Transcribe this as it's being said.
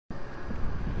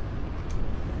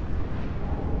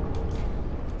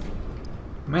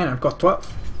Man, I've got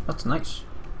 12. That's nice.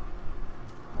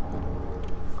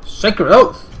 Sacred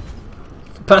Oath!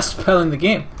 The best spell in the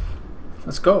game.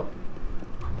 Let's go.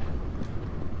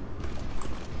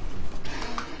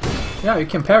 Yeah, you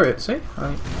can parry it, see?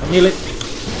 I nearly...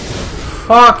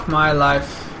 Fuck my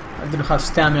life. I didn't have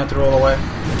stamina to roll away.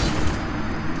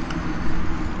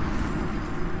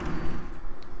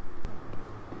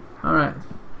 Alright.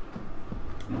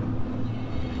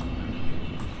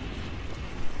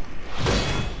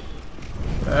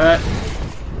 Alright.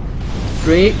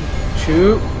 3,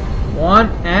 2, 1,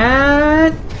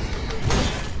 and...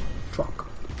 Fuck.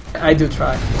 I do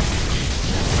try.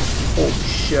 Oh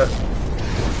shit.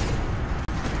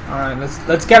 Alright,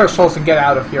 let's get our souls and get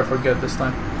out of here for good this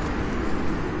time.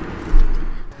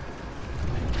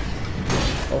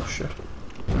 Oh shit.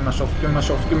 Give me my souls, give me my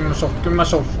souls, give me my souls, give me my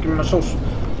souls, give me my souls.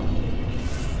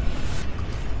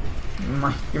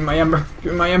 Give me my ember,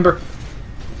 give me my ember,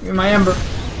 give me my ember.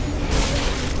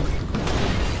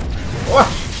 What?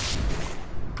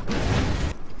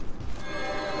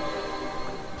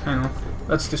 Hang on,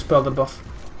 let's dispel the buff.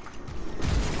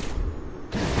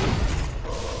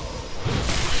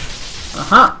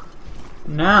 Aha!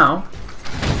 Now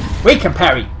we can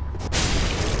parry.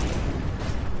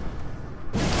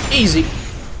 Easy.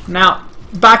 Now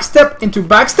backstep into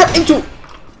backstep into.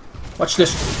 Watch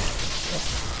this.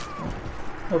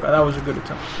 Okay, that was a good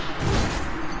attempt.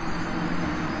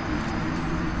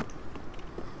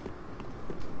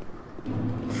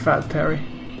 Fat parry.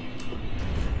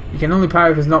 You can only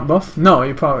parry if it's not buff? No,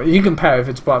 you can parry if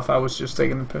it's buff. I was just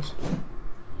taking the piss.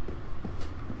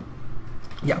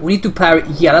 Yeah, we need to parry.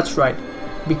 Yeah, that's right.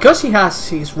 Because he has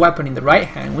his weapon in the right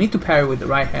hand, we need to parry with the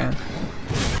right hand.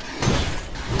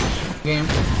 Game.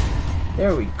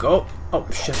 There we go. Oh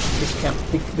shit!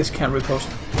 This can't riposte.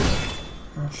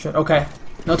 Oh shit! Okay.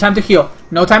 No time to heal.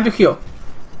 No time to heal.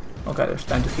 Okay, there's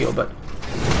time to heal, but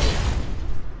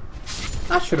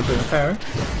that should have been a parry.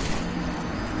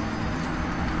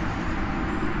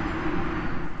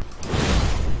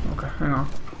 Okay, hang on.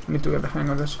 I need to get the hang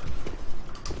of this.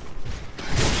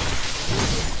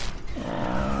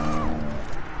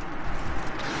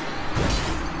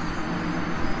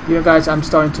 You know, guys, I'm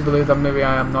starting to believe that maybe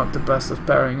I am not the best at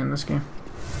parrying in this game.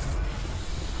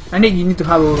 You need to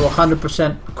have a little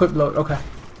 100% equip load. Okay.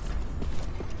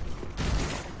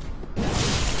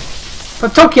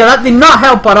 But Tokyo, that did not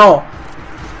help at all.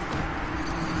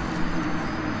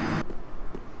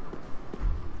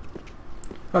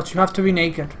 But you have to be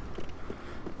naked.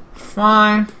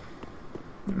 Fine.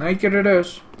 Naked it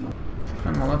is.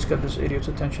 Come on, let's get this idiot's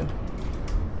attention.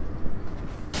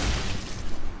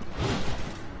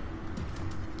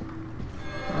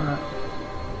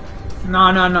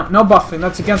 No buffing.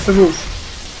 That's against the rules.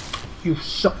 You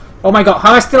so. Oh my god!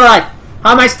 How am I still alive?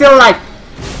 How am I still alive?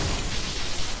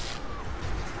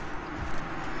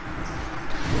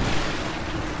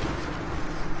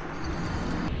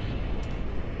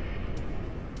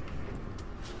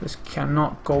 This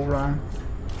cannot go wrong.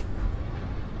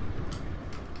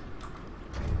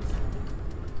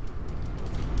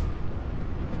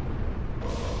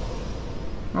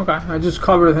 Okay, I just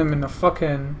covered him in the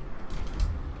fucking.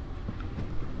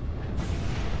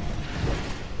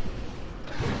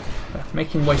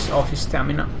 Make him waste all his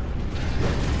stamina.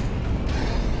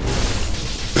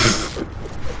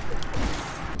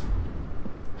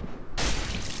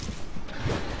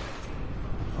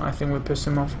 I think we pissed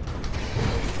him off.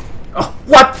 Oh,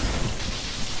 what?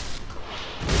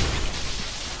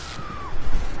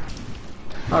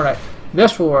 Alright,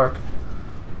 this will work.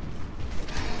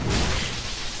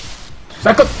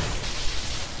 Second.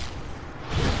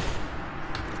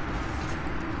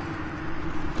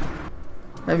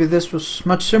 Maybe this was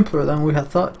much simpler than we had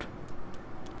thought.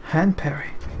 Hand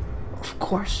parry. Of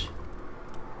course.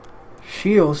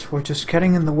 Shields were just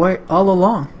getting in the way all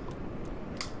along.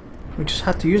 We just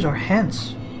had to use our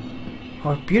hands.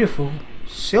 Our beautiful,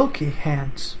 silky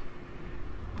hands.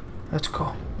 Let's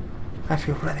go. I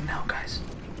feel ready now, guys.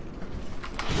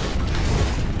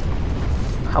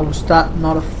 How was that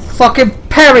not a fucking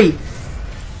parry?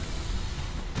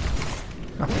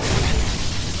 Nothing.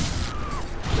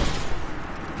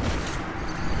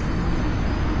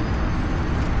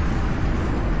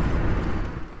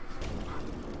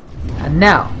 And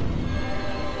now,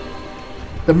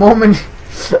 the moment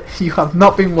you have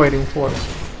not been waiting for.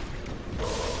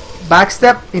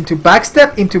 Backstep into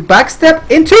backstep into backstep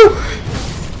into.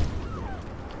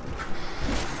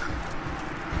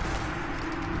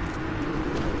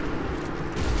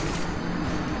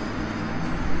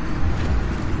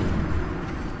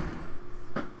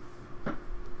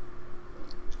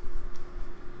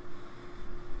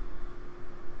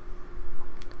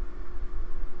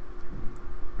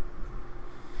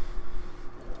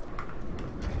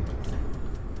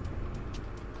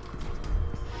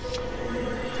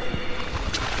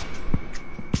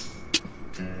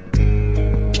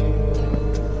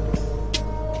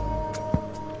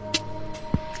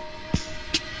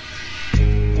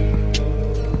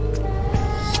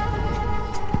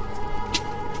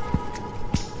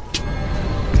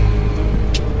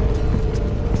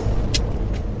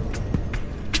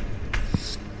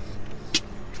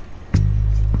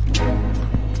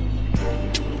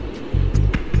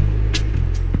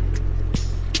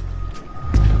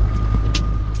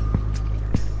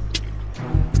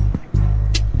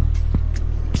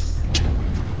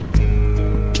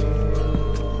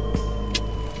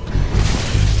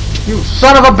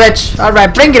 son of a bitch.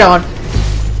 Alright, bring it on.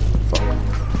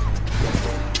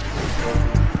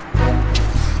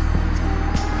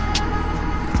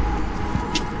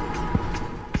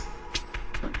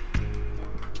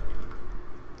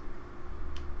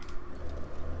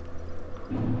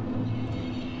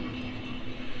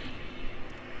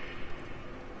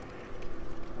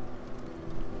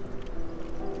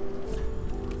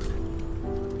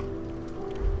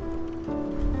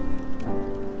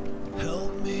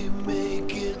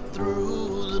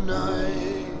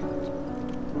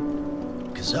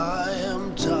 I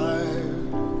am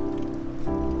tired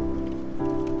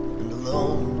and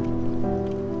alone.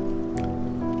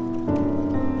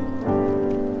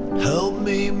 Help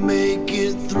me make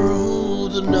it through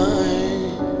the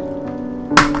night,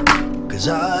 'cause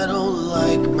I don't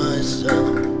like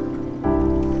myself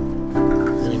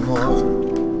anymore.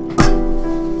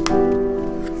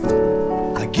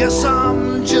 I guess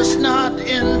I'm just not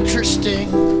interesting.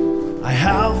 I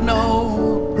have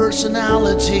no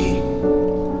personality.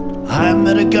 I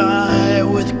met a guy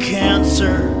with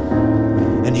cancer,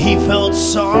 and he felt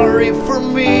sorry for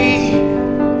me.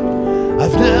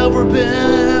 I've never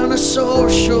been a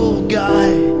social guy.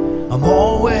 I'm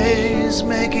always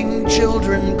making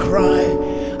children cry.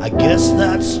 I guess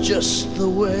that's just the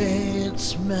way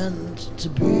it's meant to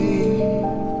be.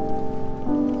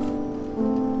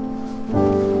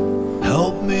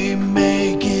 Help me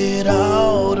make it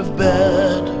out of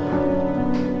bed,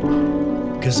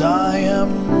 'cause I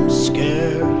am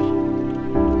scared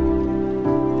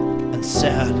and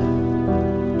sad.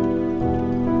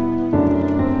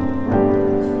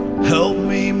 Help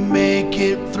me make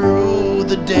it through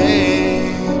the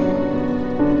day,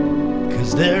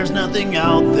 'cause there's nothing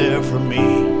out there for me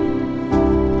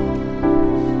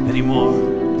anymore.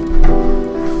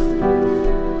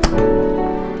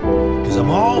 'Cause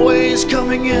I'm always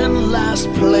coming in last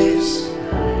place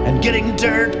and getting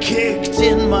dirt kicked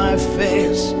in my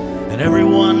face, and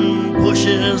everyone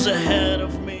pushes ahead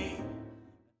of me.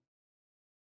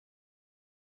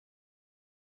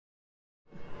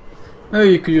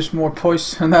 Maybe you could use more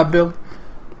poise on that build.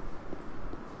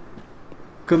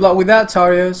 Good luck with that,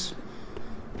 Tarios.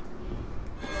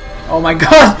 Oh my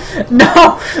god!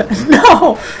 No!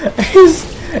 No!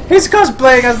 He's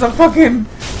cosplaying as the fucking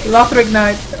Lothric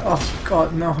Knight. Oh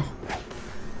god, no.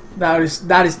 That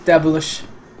is devilish.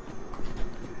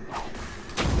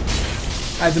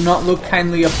 I do not look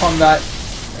kindly upon that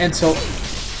insult.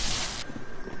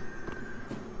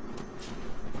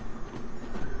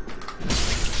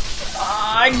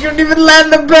 I couldn't even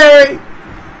land the berry!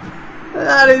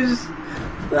 That is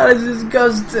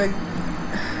disgusting.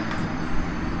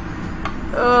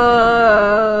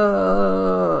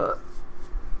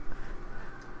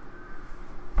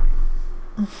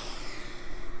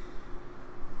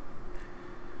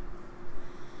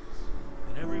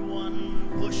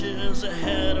 Pushes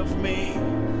ahead of me,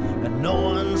 and no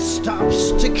one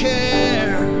stops to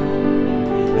care.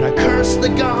 And I curse the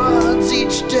gods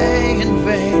each day in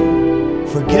vain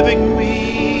for giving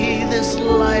me this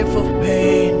life of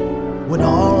pain, when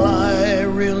all I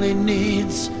really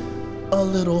need's a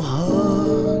little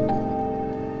hug.